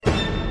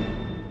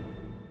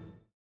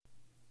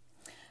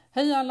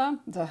Hej alla,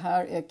 det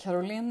här är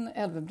Caroline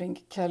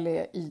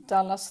Elvebrink-Calais i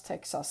Dallas,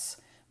 Texas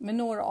med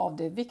några av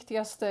de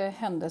viktigaste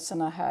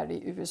händelserna här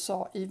i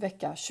USA i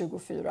vecka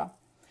 24.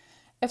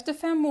 Efter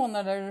 5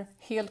 månader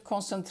helt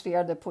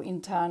koncentrerade på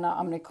interna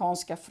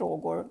amerikanska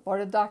frågor var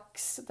det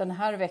dags den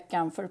här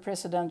veckan för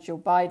president Joe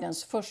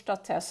Bidens första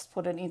test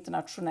på den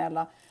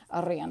internationella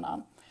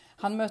arenan.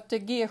 Han mötte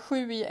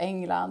G7 i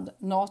England,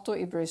 NATO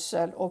i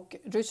Bryssel och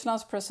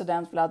Rysslands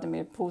president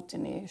Vladimir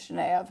Putin i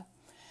Genève.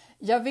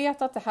 Jag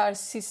vet att de här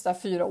sista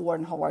 4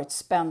 åren har varit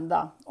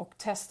spända och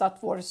testat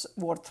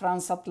vår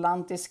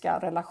transatlantiska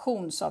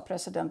relation, sa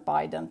president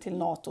Biden till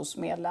NATOs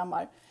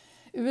medlemmar.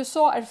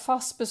 USA är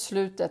fast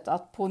beslutet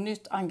att på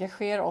nytt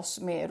engagera oss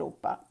med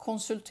Europa,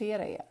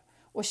 konsultera er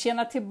och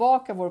tjäna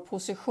tillbaka vår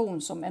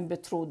position som en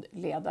betrodd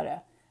ledare.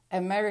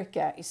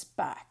 America is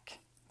back.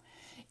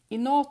 I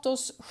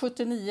NATOs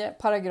 79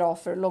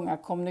 paragrafer långa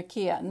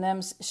kommuniké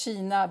nämns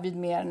Kina vid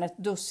mer än ett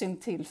dussin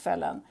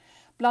tillfällen.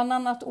 Bland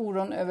annat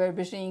oron över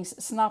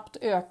Beijings snabbt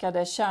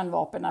ökade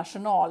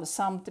kärnvapenarsenal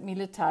samt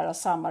militära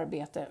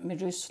samarbete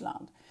med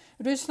Ryssland.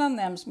 Ryssland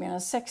nämns mer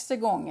än 60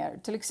 gånger,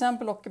 till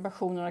exempel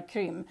ockupationen av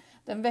Krim,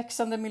 den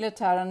växande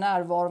militära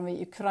närvaron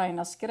vid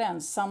Ukrainas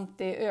gräns samt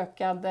det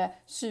ökade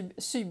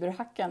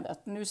cyberhackandet,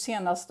 nu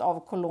senast av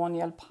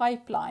Colonial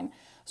Pipeline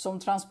som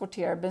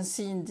transporterar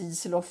bensin,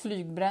 diesel och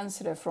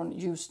flygbränsle från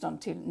Houston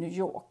till New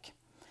York.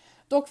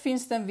 Dock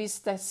finns det en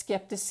viss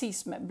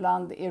skepticism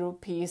bland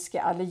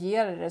europeiska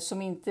allierade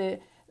som inte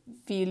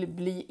vill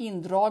bli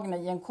indragna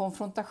i en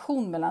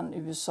konfrontation mellan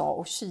USA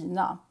och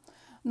Kina.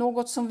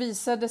 Något som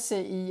visade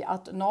sig i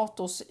att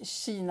NATOs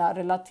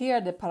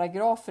Kina-relaterade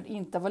paragrafer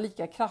inte var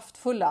lika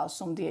kraftfulla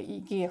som det i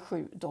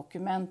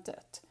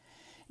G7-dokumentet.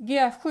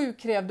 G7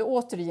 krävde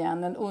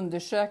återigen en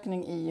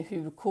undersökning i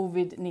hur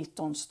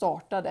covid-19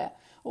 startade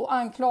och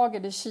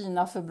anklagade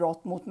Kina för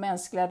brott mot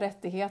mänskliga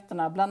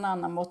rättigheterna, bland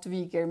annat mot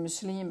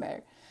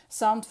uighur-muslimer,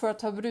 samt för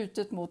att ha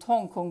brutit mot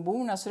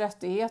Hongkongbornas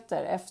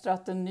rättigheter efter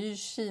att en ny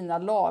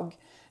Kina-lag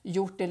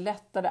gjort det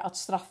lättare att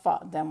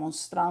straffa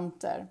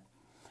demonstranter.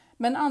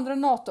 Men andra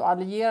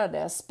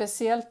NATO-allierade,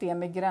 speciellt de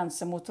med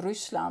gränser mot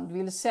Ryssland,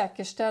 vill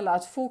säkerställa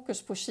att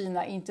fokus på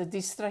Kina inte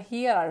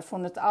distraherar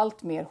från ett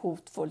allt mer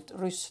hotfullt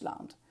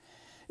Ryssland.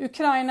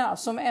 Ukraina,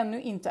 som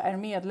ännu inte är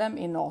medlem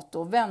i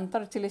NATO,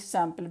 väntar till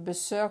exempel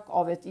besök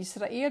av ett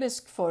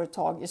israeliskt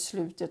företag i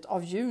slutet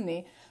av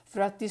juni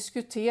för att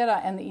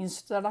diskutera en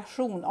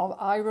installation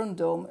av Iron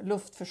Dome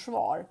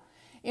luftförsvar.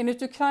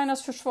 Enligt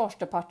Ukrainas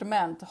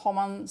försvarsdepartement har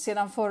man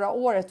sedan förra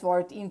året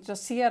varit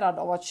intresserad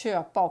av att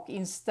köpa och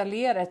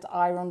installera ett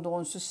Iron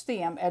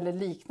Dome-system eller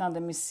liknande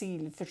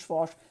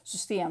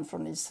missilförsvarssystem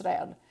från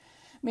Israel.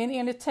 Men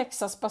enligt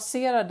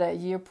Texas-baserade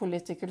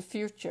Geopolitical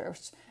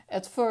Futures,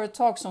 ett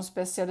företag som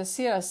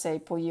specialiserar sig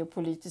på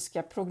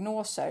geopolitiska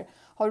prognoser,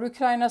 har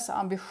Ukrainas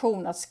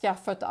ambition att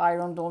skaffa ett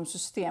Iron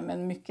Dome-system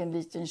en mycket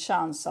liten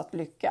chans att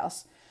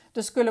lyckas.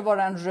 Det skulle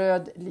vara en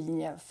röd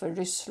linje för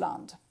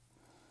Ryssland.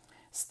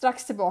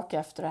 Strax tillbaka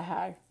efter det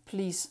här.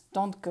 Please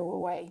don't go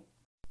away.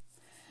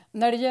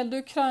 När det gällde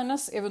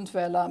Ukrainas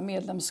eventuella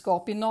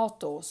medlemskap i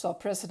NATO sa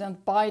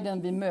president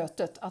Biden vid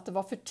mötet att det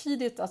var för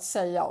tidigt att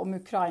säga om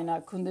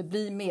Ukraina kunde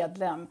bli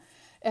medlem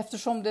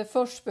eftersom det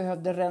först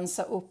behövde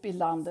rensa upp i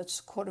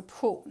landets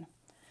korruption.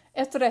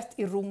 Ett rätt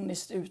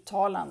ironiskt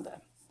uttalande.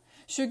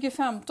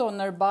 2015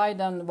 när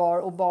Biden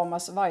var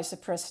Obamas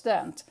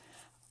vicepresident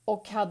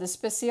och hade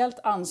speciellt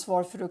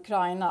ansvar för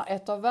Ukraina,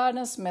 ett av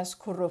världens mest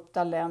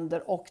korrupta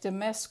länder och det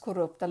mest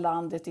korrupta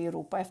landet i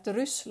Europa efter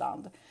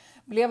Ryssland,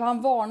 blev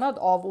han varnad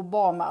av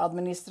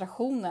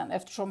Obama-administrationen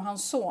eftersom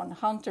hans son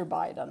Hunter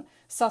Biden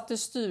satte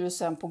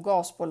styrelsen på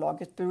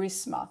gasbolaget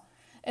Burisma.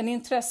 En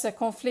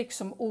intressekonflikt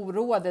som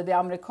oroade det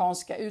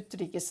amerikanska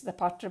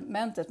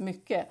utrikesdepartementet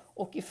mycket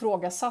och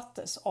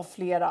ifrågasattes av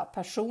flera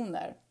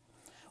personer.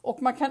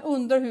 Och man kan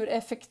undra hur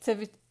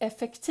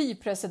effektiv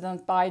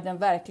president Biden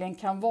verkligen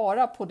kan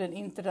vara på den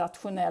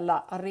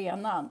internationella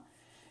arenan.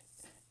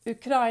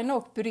 Ukraina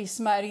och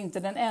Burisma är inte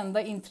den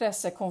enda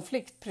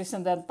intressekonflikt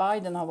president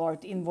Biden har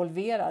varit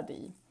involverad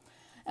i.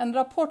 En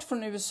rapport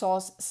från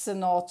USAs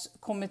senats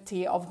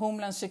kommitté av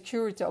Homeland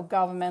Security och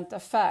Government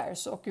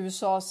Affairs och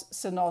USAs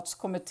senats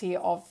kommitté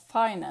av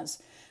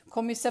Finance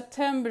kom i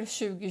september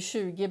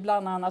 2020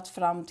 bland annat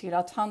fram till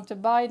att Hunter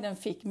Biden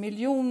fick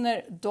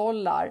miljoner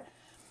dollar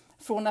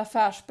från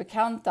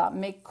affärsbekanta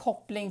med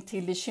koppling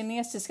till det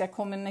kinesiska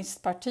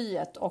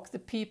kommunistpartiet och The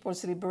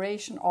People's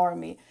Liberation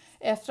Army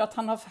efter att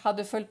han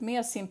hade följt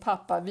med sin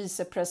pappa,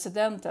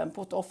 vicepresidenten,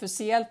 på ett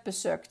officiellt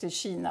besök till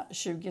Kina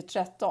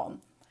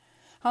 2013.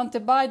 Hunter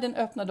Biden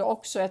öppnade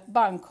också ett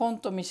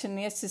bankkonto med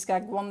kinesiska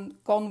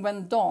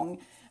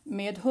Guangdong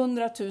med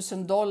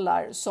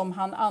 $100,000 som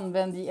han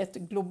använde i ett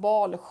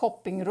global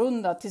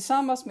shoppingrunda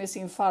tillsammans med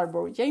sin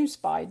farbror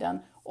James Biden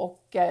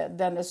och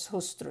dennes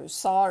hustru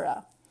Sarah.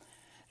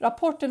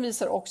 Rapporten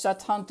visar också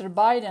att Hunter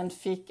Biden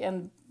fick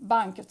en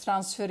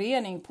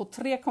banktransferering på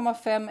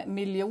 3,5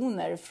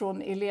 miljoner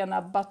från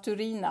Elena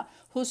Baturina,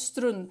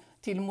 hustrun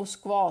till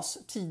Moskvas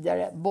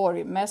tidigare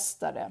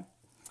borgmästare.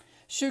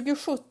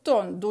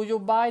 2017, då Joe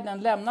Biden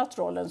lämnat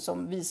rollen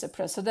som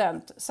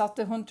vicepresident,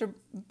 satte Hunter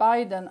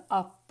Biden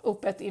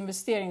upp ett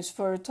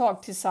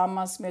investeringsföretag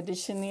tillsammans med det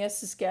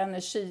kinesiska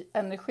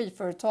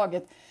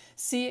energiföretaget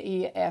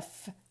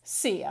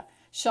CEFC,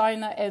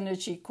 China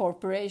Energy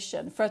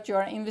Corporation, för att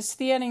göra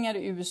investeringar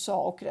i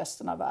USA och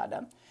resten av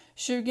världen.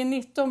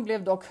 2019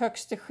 blev dock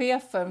högste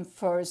chefen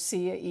för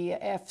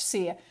CEFC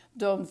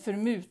dömd för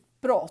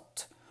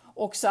mutbrott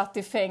och satt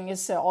i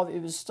fängelse av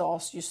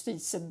USAs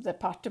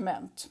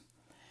justitiedepartement.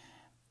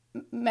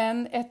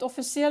 Men ett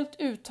officiellt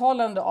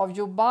uttalande av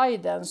Joe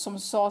Biden, som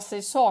sa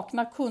sig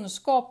sakna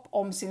kunskap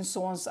om sin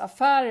sons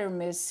affärer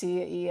med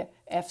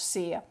CEFC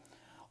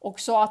och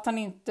sa att han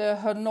inte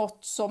höll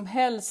något som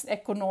helst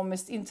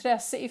ekonomiskt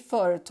intresse i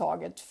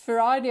företaget,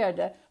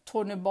 förargade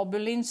Tony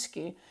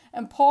Bobulinski,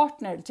 en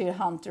partner till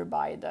Hunter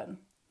Biden.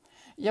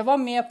 Jag var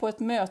med på ett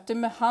möte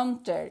med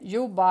Hunter,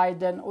 Joe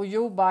Biden och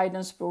Joe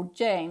Bidens bror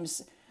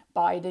James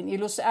Biden i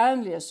Los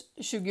Angeles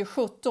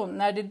 2017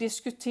 när de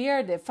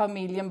diskuterade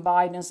familjen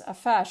Bidens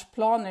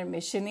affärsplaner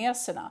med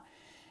kineserna,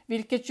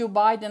 vilket Joe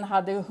Biden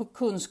hade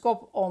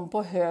kunskap om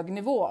på hög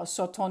nivå,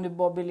 sa Tony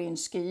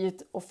Bobulinski i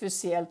ett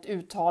officiellt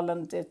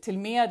uttalande till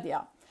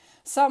media.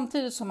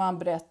 Samtidigt som han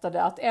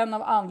berättade att en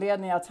av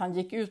anledningarna att han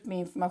gick ut med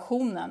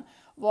informationen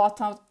var att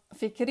han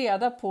fick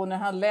reda på när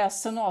han läste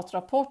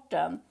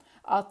senatrapporten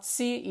att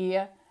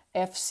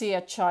CEFC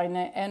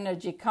China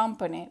Energy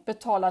Company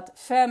betalat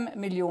 $5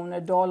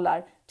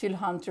 miljoner till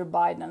Hunter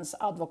Bidens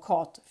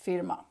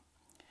advokatfirma.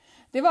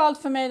 Det var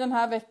allt för mig den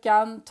här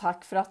veckan.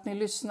 Tack för att ni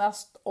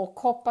lyssnat och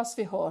hoppas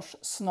vi hörs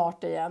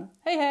snart igen.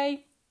 Hej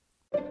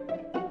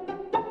hej!